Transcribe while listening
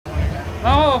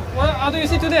Mauro, how do you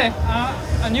see today?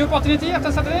 A new opportunity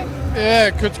after Saturday? Yeah,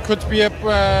 could be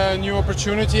a new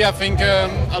opportunity. I think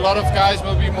a lot of guys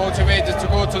will be motivated to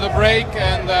go to the break,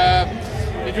 and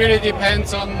it really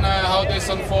depends on how this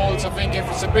unfolds. I think if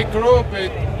it's a big group,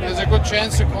 it has a good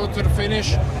chance to go to the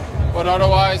finish. But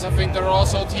otherwise, I think there are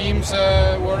also teams who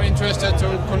are interested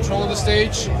to control the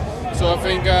stage. So I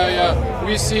think,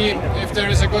 we see if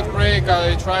there is a good break,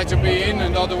 I try to be in,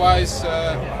 and otherwise,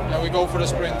 we go for the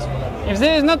sprint. If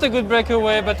there is not a good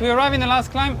breakaway, but we arrive in the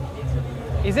last climb,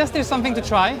 is there still something to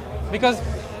try? Because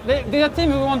there are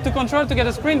teams who want to control to get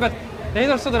a sprint, but there is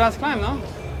also the last climb, no?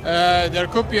 There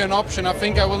could be an option. I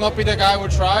think I will not be the guy who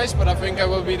tries, but I think I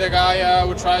will be the guy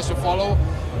who tries to follow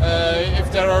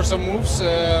if there are some moves.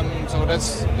 So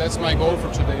that's my goal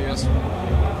for today, yes.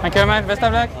 Thank you very much. Best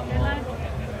of luck.